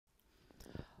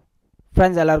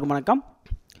Friends, எல்லாருக்கும் வணக்கம்.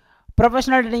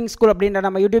 Professional trading school அப்படின்ற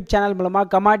நம்ம யூடியூப் சேனல் மூலமாக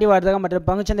கமாடி வர்த்தகம் மற்றும்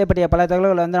பங்குச்சந்தை பற்றிய பல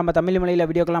தகவல்களை வந்து நம்ம தமிழ் மொழியில்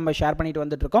வீடியோக்கெல்லாம் நம்ம ஷேர் பண்ணிட்டு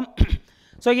வந்துட்டு இருக்கோம்.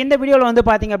 ஸோ இந்த வீடியோவில் வந்து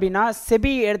பார்த்திங்க அப்படின்னா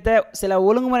செபி எடுத்த சில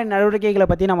ஒழுங்குமுறை நடவடிக்கைகளை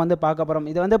பற்றி நம்ம வந்து பார்க்க போகிறோம்.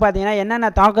 இது வந்து பார்த்திங்கன்னா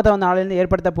என்னென்ன தாக்கத்தை வந்து நாளையிலேருந்து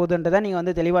ஏற்படுத்த போகுதுன்றதை நீங்கள்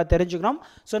வந்து தெளிவாக தெரிஞ்சுக்கணும்.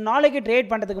 ஸோ நாளைக்கு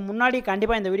ட்ரேட் பண்ணுறதுக்கு முன்னாடி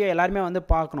கண்டிப்பாக இந்த வீடியோ எல்லாருமே வந்து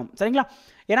பார்க்கணும், சரிங்களா?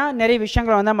 ஏன்னா நிறைய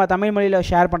விஷயங்களை வந்து நம்ம தமிழ் மொழியில்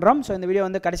ஷேர் பண்ணுறோம். ஸோ இந்த வீடியோ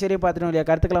வந்து கடைசி வரையும் பார்த்துட்டு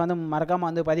கருத்துக்களை வந்து மறக்காமல்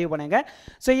வந்து பதிவு பண்ணுங்க.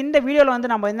 ஸோ இந்த வீடியோவில் வந்து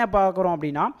நம்ம என்ன பார்க்குறோம்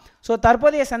அப்படின்னா, ஸோ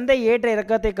தற்போதைய சந்தை ஏற்ற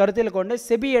இறக்கத்தை கருத்தில் கொண்டு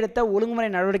செபி எடுத்த ஒழுங்குமுறை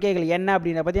நடவடிக்கைகள் என்ன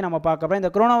அப்படின்றத பற்றி நம்ம பார்க்க போகிறோம்.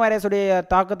 இந்த கொரோனா வைரஸுடைய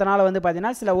தாக்கத்தினால வந்து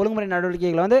பார்த்திங்கன்னா சில ஒழுங்குமுறை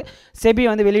நடவடிக்கைகளை வந்து செபி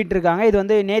வந்து வெளியிட்டிருக்காங்க. இது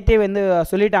வந்து நேற்றே வந்து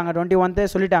சொல்லிட்டாங்க, 21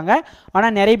 சொல்லிட்டாங்க.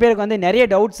 ஆனால் நிறைய பேருக்கு வந்து நிறைய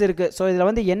டவுட்ஸ் இருக்குது. ஸோ இதில்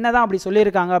வந்து என்ன தான் அப்படி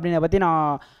சொல்லியிருக்காங்க அப்படின்றத பற்றி நான்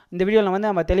இந்த வீடியோவில் வந்து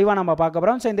நம்ம தெளிவாக நம்ம பார்க்க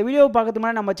போகிறோம். ஸோ இந்த வீடியோ பார்க்கறதுக்கு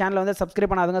முன்னாடி நம்ம சேனலை வந்து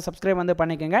சப்ஸ்கிரைப் பண்ணாதுங்க, சப்ஸ்கிரைப் வந்து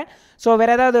பண்ணிக்கோங்க. ஸோ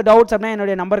வேறு ஏதாவது டவுட்ஸ் அப்படின்னா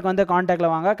என்னுடைய நம்பருக்கு வந்து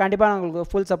காண்டாக்டில் வாங்க, கண்டிப்பாக நான் உங்களுக்கு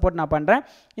ஃபுல் சப்போர்ட் நான் பண்ணுறேன்.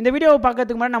 இந்த வீடியோவை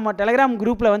பார்க்கறதுக்கு முன்னாடி நம்ம டெலிகிராம்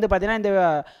குரூப்பில் வந்து பார்த்திங்கன்னா இந்த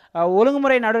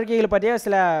ஒழுங்குமுறை நடவடிக்கைகள் பற்றிய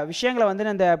சில விஷயங்களை வந்து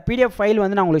இந்த பிடிஎஃப் ஃபைல்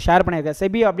வந்து நான் உங்களுக்கு ஷேர் பண்ணியிருக்கேன்.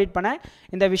 செபி அப்டேட் பண்ண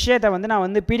இந்த விஷயத்தை வந்து நான்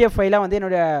வந்து பிடிஎஃப் ஃபைலாக வந்து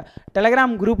என்னுடைய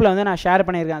டெலிகிராம் குரூப்பில் வந்து நான் ஷேர்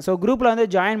பண்ணியிருக்கேன். ஸோ குரூப்பில் வந்து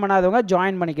ஜாயின் பண்ணாதவங்க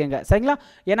ஜாயின் பண்ணிக்கோங்க, சரிங்களா?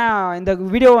 ஏன்னா இந்த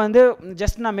வீடியோ வந்து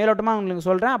ஜஸ்ட் நான் மேலோட்டமாக உங்களுக்கு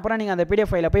சொல்கிறேன், அப்புறம் நீங்கள் அந்த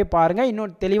பிடிஎஃப் ஃபைலை போய் பாருங்கள்,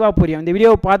 இன்னும் தெளிவாக புரியும். இந்த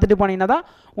வீடியோவை பார்த்துட்டு போனீங்கன்னா தான்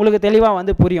உங்களுக்கு தெளிவாக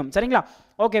வந்து புரியும், சரிங்களா?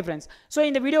 ஓகே ஃப்ரெண்ட்ஸ், ஸோ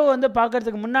இந்த வீடியோ வந்து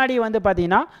பார்க்குறதுக்கு முன்னாடி வந்து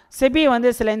பார்த்தீங்கன்னா செபி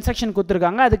வந்து சில இன்ஸ்ட்ரக்ஷன்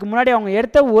கொடுத்துருக்காங்க. அதுக்கு முன்னாடி அவங்க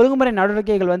எடுத்த ஒழுங்குமுறை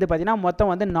நடவடிக்கைகள் வந்து பார்த்தீங்கன்னா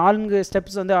மொத்தம் வந்து 4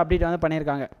 ஸ்டெப்ஸ் வந்து அப்டேட் வந்து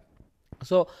பண்ணியிருக்காங்க.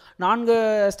 ஸோ 4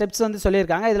 ஸ்டெப்ஸ் வந்து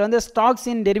சொல்லியிருக்காங்க. இதில் வந்து ஸ்டாக்ஸ்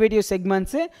இன் டெரிவேட்டிவ்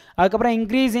செக்மெண்ட்ஸு, அதுக்கப்புறம்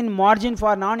இன்க்ரீஸ் இன் மார்ஜின்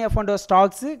ஃபார் நான் எஃப்என்டோ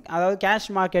ஸ்டாக்ஸு, அதாவது கேஷ்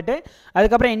மார்க்கெட்டு,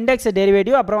 அதுக்கப்புறம் இண்டெக்ஸ்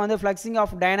டெரிவேட்டிவ், அப்புறம் வந்து ஃப்ளெக்சிங்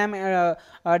of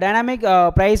dynamic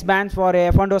price pants for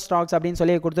எஃப்என்டோ stocks அப்படின்னு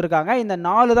சொல்லி கொடுத்துருக்காங்க. இந்த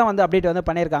 4 தான் வந்து அப்டேட் வந்து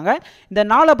பண்ணியிருக்காங்க. இந்த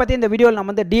 4 பற்றி இந்த வீடியோவில்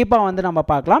நம்ம வந்து டீப்பாக வந்து நம்ம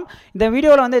பார்க்கலாம். இந்த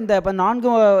வீடியோவில் வந்து இந்த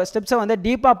 4 ஸ்டெப்ஸை வந்து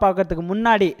டீப்பாக பார்க்கறதுக்கு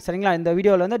முன்னாடி, சரிங்களா? இந்த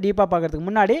வீடியோவில் வந்து டீப்பாக பார்க்கறதுக்கு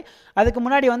முன்னாடி அதுக்கு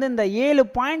முன்னாடி வந்து இந்த 7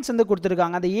 பாயிண்ட்ஸ் வந்து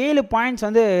கொடுத்துருக்காங்க. அந்த 7 பாயிண்ட்ஸ்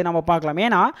வந்து நம்ம பார்க்கலாம்.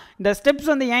 ஏன்னா இந்த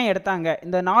ஸ்டெப்ஸ் வந்து ஏன் எடுத்தாங்க,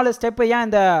 இந்த 4 ஸ்டெப் ஏன்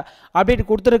இந்த அப்டேட்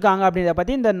கொடுத்துருக்காங்க அப்படின்றத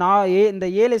பற்றி இந்த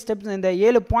 7 ஸ்டெப்ஸ், இந்த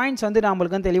 7 பாயிண்ட்ஸ் வந்து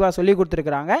நம்மளுக்கு வந்து தெளிவாக சொல்லி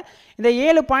கொடுத்துருக்காங்க. இந்த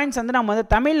 7 பாயிண்ட்ஸ் வந்து நம்ம வந்து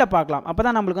தமிழில் பார்க்கலாம், அப்போ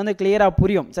தான் நம்மளுக்கு வந்து கிளியராக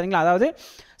புரியும், சரிங்களா? அதாவது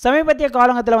சமீபத்திய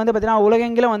காலகட்டத்தில் வந்து பார்த்திங்கன்னா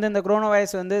உலகெங்கிலும் வந்து இந்த கொரோனா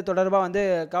வைரஸ் வந்து தொடர்பாக வந்து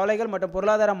கவலைகள் மற்றும்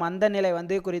பொருளாதார மந்த நிலை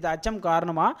வந்து குறித்த அச்சம்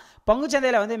காரணமாக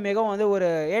பங்குச்சந்தையில் வந்து மிகவும் வந்து ஒரு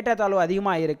ஏற்றத்தாழ்வு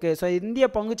அதிகமாக இருக்குது. ஸோ இந்திய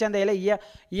பங்குச்சந்தையில்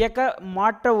இயக்க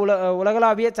மாற்ற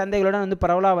உலகளாவிய சந்தைகளுடன் வந்து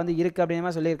பரவலாக வந்து இருக்குது அப்படின்ற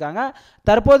மாதிரி சொல்லியிருக்காங்க.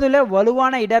 தற்போதுள்ள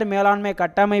வலுவான இடர் மேலாண்மை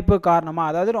கட்டமைப்பு காரணமாக,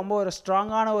 அதாவது ரொம்ப ஒரு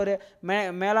ஸ்ட்ராங்கான ஒரு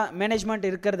மேனேஜ்மெண்ட்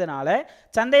இருக்கிறதுனால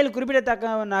சந்தையில்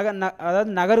குறிப்பிடத்தக்க அதாவது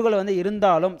நகர்வுகள் வந்து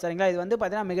இருந்தாலும், சரிங்களா, இது வந்து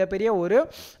பார்த்திங்கன்னா மிகப்பெரிய ஒரு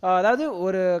அதாவது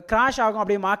ஒரு கிராஷ் ஆகும்,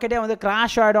 அப்படி மார்க்கெட்டே வந்து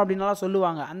கிராஷ் ஆகிடும் அப்படின்லாம்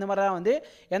சொல்லுவாங்க. அந்த மாதிரி தான் வந்து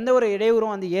எந்த ஒரு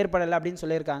இடையூறும் வந்து ஏற்படலை அப்படின்னு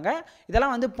சொல்லியிருக்காங்க.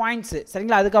 இதெல்லாம் வந்து பாயிண்ட்ஸு,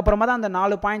 சரிங்களா? அதுக்கப்புறமா தான் அந்த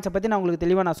 4 பாயிண்ட்ஸை பற்றி நான் உங்களுக்கு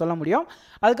தெளிவாக நான் சொல்ல முடியும்.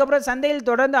 அதுக்கப்புறம் சந்தையில்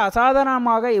தொடர்ந்து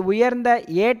அசாதாரணமாக உயர்ந்த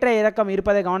ஏற்ற இறக்கம்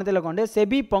இருப்பதை கவனத்தில் கொண்டு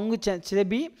செபி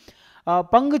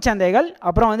பங்கு சந்தைகள்,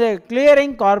 அப்புறம் வந்து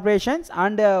கிளியரிங் கார்பரேஷன்ஸ்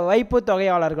அண்டு வைப்பு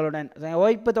தொகையாளர்களுடன்,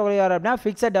 வைப்பு தொகையாளர் அப்படின்னா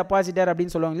ஃபிக்ஸட் டெபாசிட்டர்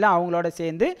அப்படின்னு சொல்லுவாங்களா, அவங்களோட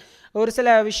சேர்ந்து ஒரு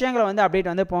சில விஷயங்களை வந்து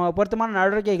அப்டேட் வந்து பொருத்தமான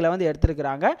நடவடிக்கைகளை வந்து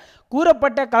எடுத்திருக்கிறாங்க.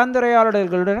 கூறப்பட்ட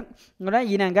கலந்துரையாடல்களுடன்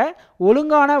இணங்க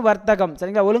ஒழுங்கான வர்த்தகம்,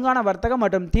 சரிங்களா, ஒழுங்கான வர்த்தகம்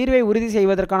மற்றும் தீர்வை உறுதி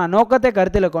செய்வதற்கான நோக்கத்தை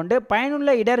கருத்தில் கொண்டு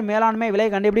பயனுள்ள இடர் மேலாண்மை, விலை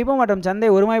கண்டுபிடிப்பு மற்றும்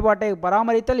சந்தை ஒருமைப்பாட்டை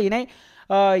பராமரித்தல்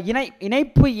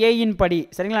இணைப்பு ஏயின் படி,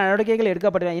 சரிங்களா, நடவடிக்கைகள்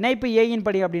எடுக்கப்பட்ட இணைப்பு ஏயின்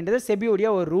படி அப்படின்றது செபியுடைய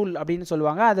ஒரு ரூல் அப்படின்னு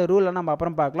சொல்லுவாங்க. அந்த ரூலை நம்ம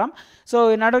அப்புறம் பார்க்கலாம். ஸோ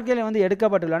நடவடிக்கைகள் வந்து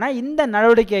எடுக்கப்பட்டுள்ளன. இந்த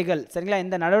நடவடிக்கைகள், சரிங்களா,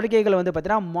 இந்த நடவடிக்கைகள் வந்து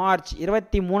பார்த்தீங்கன்னா மார்ச்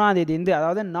 23ஆம் தேதி இருந்து,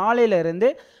 அதாவது நாளையிலிருந்து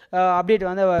அப்டேட்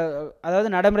வந்து அதாவது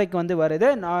நடைமுறைக்கு வந்து வருது.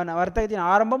 வர்த்தகத்தின்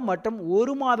ஆரம்பம் மற்றும்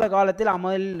 1 மாத காலத்தில்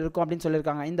அமலில் இருக்கும் அப்படின்னு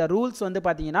சொல்லியிருக்காங்க. இந்த ரூல்ஸ் வந்து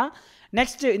பார்த்தீங்கன்னா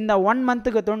நெக்ஸ்ட் இந்த 1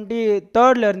 மந்த்துக்கு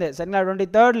 23rd, சரிங்களா,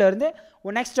 23rd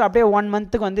நெக்ஸ்ட் அப்படியே 1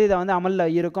 மந்த்துக்கு வந்து இதை வந்து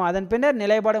அமலில் இருக்கும். அதன் பின்னர்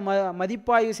நிலைப்பாடு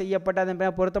மதிப்பாய்வு செய்யப்பட்டு அதன்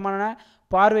பின்னர் பொருத்தமான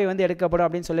பார்வை வந்து எடுக்கப்படும்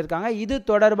அப்படின்னு சொல்லியிருக்காங்க. இது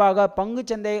தொடர்பாக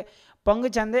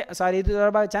இது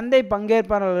தொடர்பாக சந்தை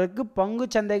பங்கேற்பாளர்களுக்கு பங்கு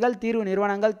சந்தைகள் தீர்வு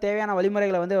நிறுவனங்கள் தேவையான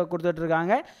வழிமுறைகளை வந்து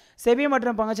கொடுத்துட்ருக்காங்க. செபி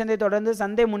மற்றும் பங்குச்சந்தை தொடர்ந்து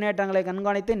சந்தை முன்னேற்றங்களை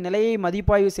கண்காணித்து நிலையை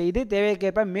மதிப்பாய்வு செய்து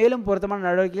தேவைக்கேற்ப மேலும் பொருத்தமான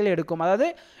நடவடிக்கைகள் எடுக்கும். அதாவது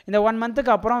இந்த 1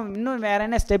 மந்த்துக்கு அப்புறம் இன்னும் வேறு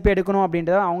என்ன ஸ்டெப் எடுக்கணும்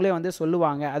அப்படின்றத அவங்களே வந்து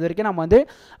சொல்லுவாங்க. அது வரைக்கும் நம்ம வந்து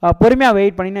பொறுமையாக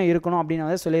வெயிட் பண்ணி இருக்கணும் அப்படின்னு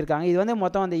வந்து சொல்லியிருக்காங்க. இது வந்து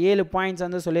மொத்தம் வந்து 7 பாயிண்ட்ஸ்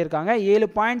வந்து சொல்லியிருக்காங்க. 7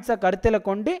 பாயிண்ட்ஸை கருத்தில்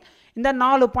கொண்டு இந்த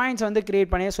 4 பாயிண்ட்ஸ் வந்து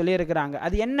கிரியேட் பண்ணி சொல்லியிருக்கிறாங்க.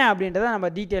 அது என்ன அப்படின்றத நம்ம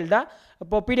டீட்டெயில்டாக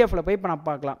இப்போ பிடிஎஃப்ல போய் இப்போ நம்ம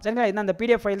பார்க்கலாம், சரிங்களா? இது அந்த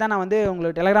பிடிஎஃப் ஃபைல் தான் நான் வந்து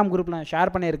உங்களுக்கு டெலிகிராம் குரூப்பில்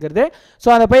ஷேர் பண்ணியிருக்கிறது. ஸோ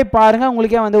அதை போய் பாருங்கள்,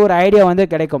 உங்களுக்கே வந்து ஒரு ஐடியா வந்து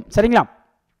கிடைக்கும், சரிங்களா?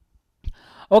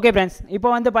 ஓகே ஃப்ரெண்ட்ஸ், இப்போ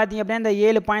வந்து பார்த்தீங்க அப்படின்னா இந்த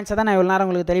 7 பாயிண்ட்ஸை தான் நான் இவ்வளோ நேரம்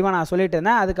உங்களுக்கு தெளிவாக நான் சொல்லிட்டு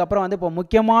இருந்தேன். அதுக்கப்புறம் வந்து இப்போ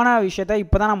முக்கியமான விஷயத்தை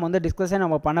இப்போ தான் நம்ம வந்து டிஸ்கஸே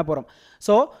நம்ம பண்ண போகிறோம்.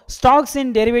 ஸோ ஸ்டாக்ஸ்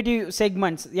இன் டெரிவேட்டிவ்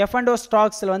செக்மெண்ட்ஸ் F&O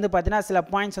ஸ்டாக்ஸில் வந்து பார்த்தீங்கன்னா சில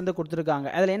பாயிண்ட்ஸ் வந்து கொடுத்துருக்காங்க.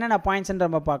 அதில் என்னென்ன பாயிண்ட்ஸ்ன்ற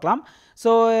நம்ம பார்க்கலாம். So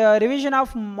revision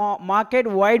of market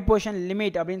white position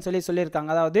limit அப்படின்னு சொல்லியிருக்காங்க.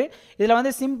 அதாவது இதில்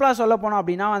வந்து சிம்பிளாக சொல்ல போனோம்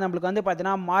அப்படின்னா நம்மளுக்கு வந்து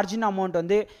பார்த்தீங்கன்னா மார்ஜின் அமௌண்ட்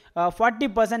வந்து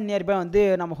 40% நியர்பை வந்து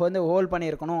நமக்கு வந்து ஹோல்ட்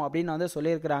பண்ணியிருக்கணும் அப்படின்னு வந்து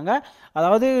சொல்லியிருக்கிறாங்க.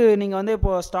 அதாவது நீங்கள் வந்து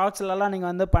இப்போது ஸ்டாக்ஸ்லலாம்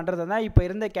நீங்கள் வந்து பண்ணுறது தான் இப்போ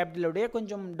இருந்த கேபிட்டலுடைய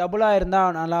கொஞ்சம் டபுளாக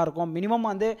இருந்தால் நல்லாயிருக்கும். மினிமம்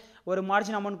வந்து ஒரு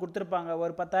மார்ஜின் அமௌண்ட் கொடுத்துருப்பாங்க.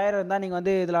 ஒரு 10,000 இருந்தால் நீங்கள்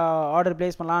வந்து இதில் ஆர்டர்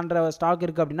ப்ளேஸ் பண்ணலான்ற ஸ்டாக்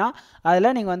இருக்குது அப்படின்னா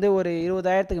அதில் நீங்கள் வந்து ஒரு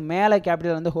 20,000க்கு மேலே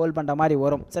கேபிட்டல் வந்து ஹோல்ட் பண்ணுற மாதிரி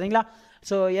வரும். சரிங்களா?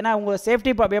 ஸோ ஏன்னா உங்கள்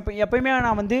சேஃப்டி எப்போயுமே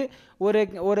நான் வந்து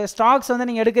ஒரு ஸ்டாக்ஸ் வந்து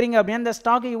நீங்கள் எடுக்கிறீங்க அப்படின்னா இந்த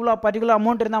ஸ்டாக்கு இவ்வளோ பர்டிகுலர்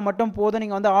அமௌண்ட் இருந்தால் மட்டும் போதும்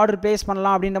நீங்கள் வந்து ஆர்டர் ப்ளேஸ்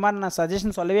பண்ணலாம் அப்படின்ற மாதிரி நான்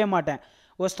சஜஷன் சொல்லவே மாட்டேன்.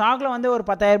 ஒரு ஸ்டாக்கில் வந்து ஒரு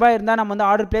 10,000 ரூபாய் இருந்தால் நம்ம வந்து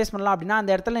ஆர்டர் ப்ளேஸ் பண்ணலாம் அப்படின்னா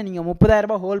அந்த இடத்துல நீங்கள் 30,000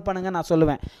 ரூபாய் ஹோல்ட் பண்ணுங்க நான்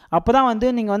சொல்லுவேன். அப்போ தான் வந்து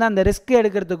நீங்கள் வந்து அந்த ரிஸ்க்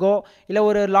எடுக்கிறதுக்கோ இல்லை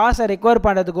ஒரு லாஸை ரெக்கவர்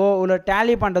பண்ணுறதுக்கோ இல்லை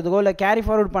டேலி பண்ணுறதுக்கோ இல்லை கேரி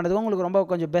ஃபார்வர்ட் பண்ணுறதுக்கோ உங்களுக்கு ரொம்ப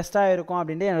கொஞ்சம் பெஸ்ட்டாக இருக்கும்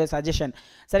அப்படின்ட்டு என்னோட சஜஷன்.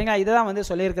 சரிங்களா? இதை தான் வந்து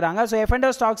சொல்லியிருக்கிறாங்க. ஸோ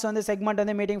F&O ஸ்டாக்ஸ் வந்து செக்மெண்ட்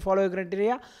வந்து மீட்டிங் ஃபாலோ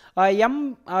கிரைட்டீரியா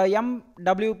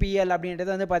MWPL அப்படின்றது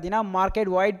வந்து பார்த்தீங்கன்னா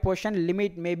market white position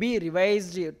limit may be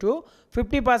revised to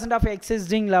 50% of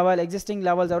existing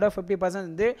லெவல்ஸோட 50%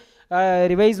 வந்து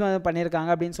ரிவைஸ் வந்து பண்ணியிருக்காங்க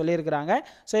அப்படின்னு சொல்லியிருக்கிறாங்க.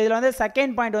 ஸோ இதில் வந்து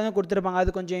செகண்ட் பாயிண்ட் வந்து கொடுத்துருப்பாங்க.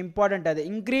 அது கொஞ்சம் இம்பார்ட்டன்ட். அது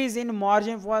increase in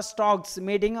margin for stocks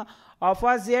meeting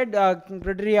அஃபாசியட்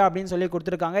criteria அப்படின்னு சொல்லி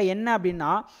கொடுத்துருக்காங்க. என்ன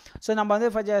அப்படின்னா ஸோ நம்ம வந்து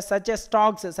சச்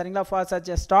ஸ்டாக்ஸ் சரிங்களா for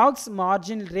such stocks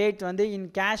margin rate வந்து in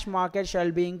cash market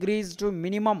shall be increase to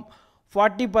minimum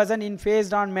 40% in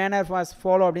faced on manor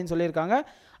follow அப்படின்னு சொல்லியிருக்காங்க.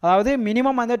 அதாவது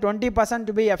மினிமம் வந்து 20%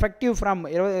 டு பி எஃபெக்டிவ் ஃப்ரம்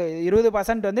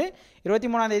 20% வந்து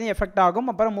 23ஆம் தேதி எஃபெக்ட் ஆகும்.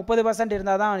 அப்புறம் 30%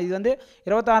 இருந்தால் தான் இது வந்து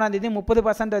 26ஆம் தேதி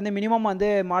 30% வந்து மினிமம் வந்து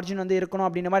மார்ஜின் வந்து இருக்கணும்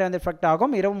அப்படின்ற மாதிரி வந்து எஃபெக்ட்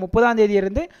ஆகும். 30ஆம் தேதி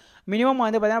இருந்து மினிமம்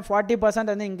வந்து பார்த்தீங்கன்னா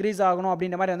 40% வந்து இன்க்ரீஸ் ஆகணும்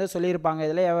அப்படின்ற மாதிரி வந்து சொல்லியிருப்பாங்க.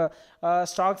 இதில்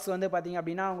ஸ்டாக்ஸ் வந்து பார்த்திங்க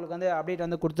அப்படின்னா உங்களுக்கு வந்து அப்டேட்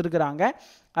வந்து கொடுத்துருக்குறாங்க.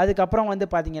 அதுக்கப்புறம் வந்து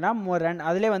பார்த்திங்கன்னா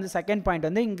அதிலே வந்து செகண்ட் பாயிண்ட்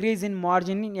வந்து இன்க்ரீஸ் இன்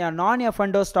மார்ஜின் நான்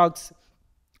F&O ஸ்டாக்ஸ்.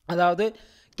 அதாவது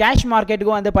கேஷ்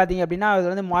மார்க்கெட்டுக்கும் வந்து பார்த்திங்க அப்படின்னா அது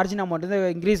வந்து மார்ஜின் அமௌண்ட் வந்து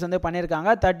இன்க்ரீஸ் வந்து பண்ணியிருக்காங்க.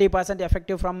 30%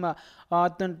 effective from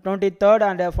 23rd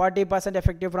and 40%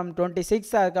 effective from 26.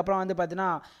 அதுக்கப்புறம் வந்து பார்த்தீங்கன்னா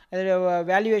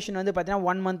வேல்யூவேஷன் வந்து பார்த்தீங்கன்னா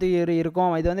 1 month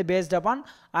இருக்கும். இது வந்து பேஸ்ட் அப்பான்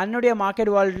அதனுடைய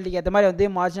மார்க்கெட் வாலிட்டிக்கு ஏற்ற மாதிரி வந்து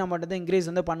மார்ஜின் அமௌண்ட் வந்து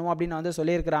இன்க்ரீஸ் வந்து பண்ணுவோம் அப்படின்னு வந்து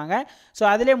சொல்லியிருக்கிறாங்க. ஸோ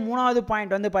அதிலே 3வது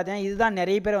பாயிண்ட் வந்து பார்த்தீங்கன்னா இதுதான்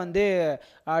நிறைய பேர் வந்து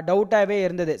டவுட்டாகவே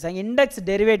இருந்தது. ஸோ இண்டெக்ஸ்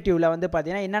டெரிவேட்டிவில் வந்து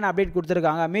பார்த்தீங்கன்னா என்னென்ன அப்டேட்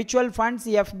கொடுத்துருக்காங்க. Mutual funds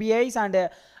FBIs and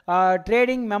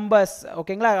trading members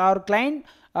ஓகேங்களா our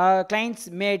clients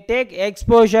may take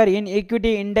exposure in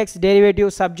equity index derivative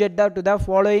subject to the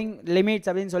following limits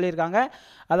அப்படின்னு சொல்லியிருக்காங்க.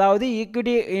 அதாவது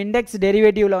ஈக்விட்டி இண்டெக்ஸ்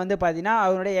டெரிவேட்டிவ்ல வந்து பார்த்தீங்கன்னா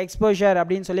அவங்களுடைய எக்ஸ்போஷர்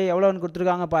அப்படின்னு சொல்லி எவ்வளோன்னு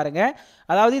கொடுத்துருக்காங்க பாருங்கள்.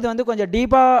 அதாவது இது வந்து கொஞ்சம்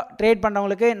டீப்பாக ட்ரேட்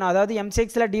பண்ணுறவங்களுக்கு அதாவது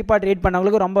M6ல் டீப்பாக ட்ரேட்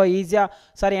பண்ணவங்களுக்கு ரொம்ப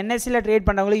ஈஸியாக NSEயில் ட்ரேட்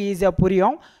பண்ணுறவங்களுக்கு ஈஸியாக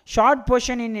புரியும். Short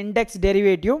position in index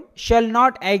derivative shell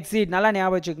not exceed. நல்லா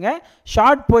ஞாபகம் வச்சுக்கோங்க.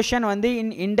 ஷார்ட் பொசிஷன் வந்து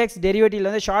இண்டெக்ஸ்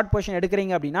டெரிவேட்டிவ்ல வந்து ஷார்ட் பொசிஷன்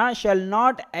எடுக்கிறீங்க அப்படின்னா ஷெல்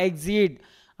நாட் எக்ஸீட்.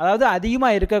 அதாவது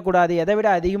அதிகமாக இருக்கக்கூடாது. எதை விட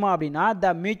அதிகமாக அப்படின்னா த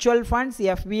mutual funds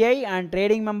FBI and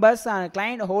trading members and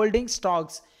client holding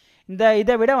stocks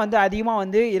இதை விட வந்து அதிகமாக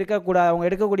வந்து இருக்கக்கூடாது. அவங்க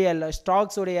எடுக்கக்கூடிய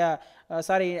ஸ்டாக்ஸுடைய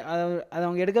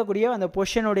அவங்க எடுக்கக்கூடிய அந்த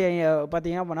பொசிஷனுடைய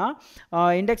பார்த்தீங்கன்னா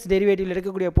போனால் இண்டெக்ஸ் டெரிவேட்டிவில்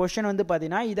எடுக்கக்கூடிய பொசிஷன் வந்து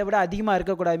பார்த்தீங்கன்னா இதை விட அதிகமாக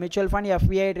இருக்கக்கூடாது. Mutual fund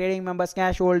FBI trading members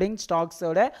cash holding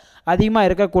ஸ்டாக்ஸோட அதிகமாக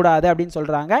இருக்கக்கூடாது அப்படின்னு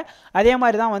சொல்கிறாங்க. அதே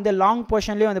மாதிரி தான் வந்து லாங்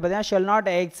பொசிஷன்லேயும் வந்து பார்த்தீங்கன்னா shell not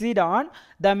exceed on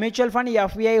the mutual fund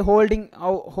FBI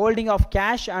holding of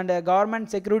cash and government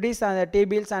securities and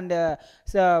T-bills and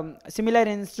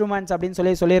similar instruments அப்படின்னு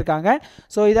சொல்லியிருக்காங்க.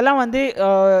 ஸோ இதெல்லாம் வந்து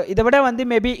இதை விட வந்து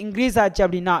மேபி இன்க்ரீஸ் ஆச்சு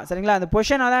அப்படின்னா சரிங்களா அந்த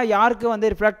பொசிஷனால யாருக்கு வந்து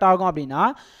ரிஃப்ளெக்ட் ஆகும் அப்படின்னா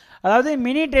அதாவது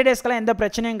மினி ட்ரேடர்ஸ்க்கெல்லாம் எந்த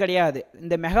பிரச்சனையும் கிடையாது.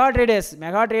 இந்த mega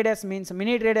traders means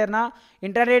mini ட்ரேடர்னா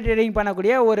interday trading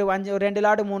பண்ணக்கூடிய ஒரு 2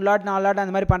 லாட் 3 லாட் 4 லாட்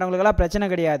அந்த மாதிரி பண்ணுறவங்களுக்கெல்லாம் பிரச்சனை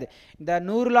கிடையாது. இந்த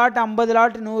 100 லாட் 50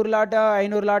 லாட் 100 லாட்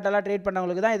 500 லாட் எல்லாம் ட்ரேட்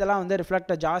பண்ணுறவங்களுக்கு தான் இதெல்லாம் வந்து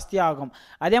ரிஃப்ளெக்ட் ஜாஸ்தியாக ஆகும்.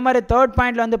 அதே மாதிரி தேர்ட்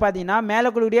பாயிண்ட்ல வந்து பார்த்தீங்கன்னா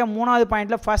மேலே கூடிய 3வது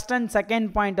பாயிண்ட்ல ஃபர்ஸ்ட் அண்ட் செகண்ட்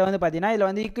பாயிண்ட் வந்து பார்த்தீங்கன்னா இதில்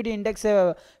வந்து ஈக்விட்டி இண்டெக்ஸ்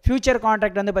ஃபியூச்சர்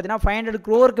கான்ட்ராக்ட் வந்து பார்த்தீங்கன்னா 500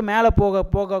 crore மேலே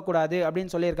போகக்கூடாது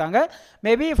அப்படின்னு சொல்லியிருக்காங்க.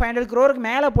 மேபி 500 crore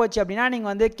மேலே போச்சு அப்படின்னா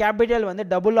நீங்கள் வந்து கேபிட்டல் வந்து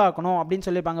டபுள் ஆக்கணும் அப்படின்னு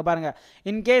சொல்லியிருப்பாங்க பாருங்கள்.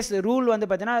 இன்கேஸ் ரூல் வந்து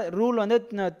பார்த்தீங்கன்னா ரூல் வந்து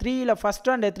 3ல ஃபர்ஸ்ட்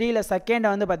அண்ட் 3ல செகண்ட்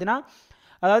வந்து பார்த்தீங்கன்னா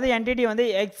அதாவது என்டிட்டி வந்து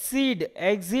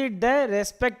எக்ஸீட் த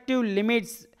ரெஸ்பெக்டிவ்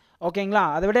லிமிட்ஸ் ஓகேங்களா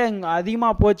அதை விட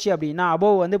அதிகமாக போச்சு அப்படின்னா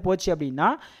அபோவ் வந்து போச்சு அப்படின்னா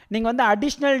நீங்கள் வந்து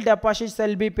அடிஷ்னல் டெபாசிட்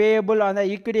செல் பி பேயபிள் அந்த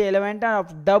equity element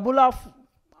of double of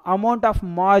amount of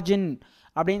margin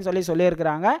அப்படின்னு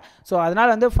சொல்லியிருக்கிறாங்க. ஸோ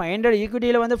அதனால் வந்து 500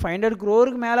 ஈக்விட்டியில் வந்து 500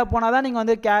 crore மேலே போனால் தான் நீங்கள்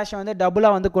வந்து கேஷை வந்து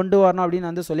டபுளாக வந்து கொண்டு வரணும் அப்படின்னு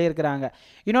வந்து சொல்லியிருக்கிறாங்க.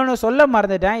 இன்னொன்று சொல்ல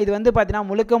மறந்துட்டேன், இது வந்து பார்த்தீங்கன்னா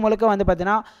முழுக்க வந்து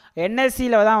பார்த்தீங்கன்னா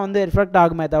என்எஸ்சியில் தான் வந்து ரிஃப்ளெக்ட்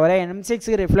ஆகுமே தவிர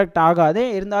M6க்கு ரிஃப்ளெக்ட் ஆகாது.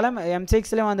 இருந்தாலும்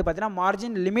M6லேயும் வந்து பார்த்தீங்கன்னா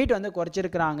மார்ஜின் லிமிட் வந்து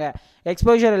குறைச்சிருக்கிறாங்க,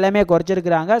 எக்ஸ்போஷர் எல்லாமே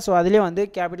குறைச்சிருக்கிறாங்க. ஸோ அதுலேயும் வந்து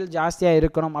கேபிட்டல் ஜாஸ்தியாக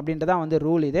இருக்கணும் அப்படின்றதான் வந்து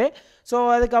ரூல் இது. ஸோ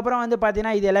அதுக்கப்புறம் வந்து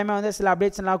பார்த்தீங்கன்னா இது எல்லாமே வந்து சில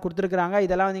அப்டேட்ஸ்லாம் கொடுத்துருக்குறாங்க.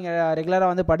 இதெல்லாம் நீங்கள் ரெகுலராக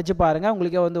வந்து படித்து பாருங்கள்,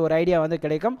 உங்களுக்கே வந்து ஒரு ஐடியா வந்து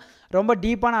கிடைக்கும். ரொம்ப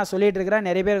டீப்பாக நான் சொல்லிட்டு இருக்கிறேன்,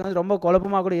 நிறைய பேருக்கு வந்து ரொம்ப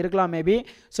குழப்பமாக கூட இருக்கலாம் மேபி.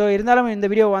 ஸோ இருந்தாலும் இந்த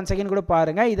வீடியோ 1 செகண்ட் கூட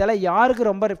பாருங்கள், இதெல்லாம் யாருக்கு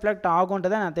ரொம்ப ரிஃப்ளெக்ட்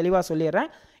ஆகுன்றதை நான் தெளிவாக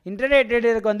சொல்லிடுறேன். இன்டர்டே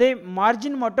ட்ரேடருக்கு வந்து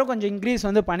மார்ஜின் மட்டும் கொஞ்சம் இன்க்ரீஸ்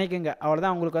வந்து பண்ணிக்கோங்க,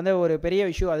 அவ்வளோதான் உங்களுக்கு வந்து ஒரு பெரிய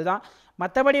இஷ்யூ அதுதான்.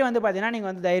 மற்றபடி வந்து பார்த்தீங்கன்னா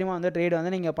நீங்கள் வந்து தைரியமாக வந்து ட்ரேட்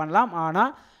வந்து நீங்கள் பண்ணலாம்.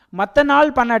 ஆனால் மற்ற நாள்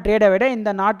பண்ண ட்ரேடை விட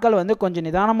இந்த நாட்கள் வந்து கொஞ்சம்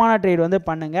நிதானமான ட்ரேட் வந்து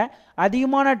பண்ணுங்கள்.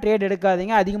 அதிகமான ட்ரேட்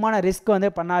எடுக்காதீங்க, அதிகமான ரிஸ்க் வந்து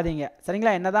பண்ணாதீங்க,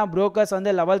 சரிங்களா? என்ன தான் ப்ரோக்கர்ஸ்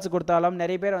வந்து லெவல்ஸ் கொடுத்தாலும்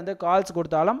நிறைய பேர் வந்து கால்ஸ்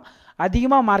கொடுத்தாலும்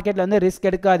அதிகமாக மார்க்கெட்டில் வந்து ரிஸ்க்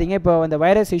எடுக்காதீங்க. இப்போ இந்த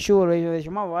வைரஸ் இஷ்யூ ஒரு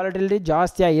விஷயமாக வாலட்டிலிட்டி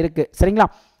ஜாஸ்தியாக இருக்குது, சரிங்களா?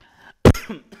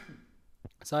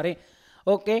 சாரி.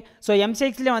 ஓகே, ஸோ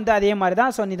M6லேயும் வந்து அதே மாதிரி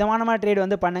தான். ஸோ நிதானமான ட்ரேட்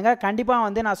வந்து பண்ணுங்கள். கண்டிப்பாக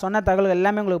வந்து நான் சொன்ன தகவல்கள்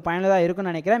எல்லாமே உங்களுக்கு பயனுள்ளதாக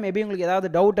இருக்குன்னு நினைக்கிறேன். மேபி உங்களுக்கு ஏதாவது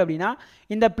டவுட் அப்படின்னா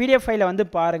இந்த PDF ஃபைலை வந்து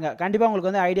பாருங்கள், கண்டிப்பாக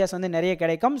உங்களுக்கு வந்து ஐடியாஸ் வந்து நிறைய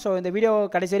கிடைக்கும். ஸோ இந்த வீடியோ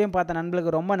கடைசி வரையும் பார்த்த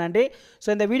நண்பர்களுக்கு ரொம்ப நன்றி. ஸோ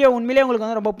இந்த வீடியோ உண்மையிலேயே உங்களுக்கு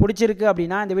வந்து ரொம்ப பிடிச்சிருக்கு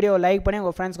அப்படின்னா இந்த வீடியோவை லைக் பண்ணி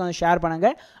உங்கள் ஃப்ரெண்ட்ஸ்க்கு வந்து ஷேர்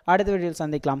பண்ணுங்கள். அடுத்த வீடியோவில்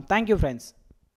சந்திக்கலாம். Thank you friends.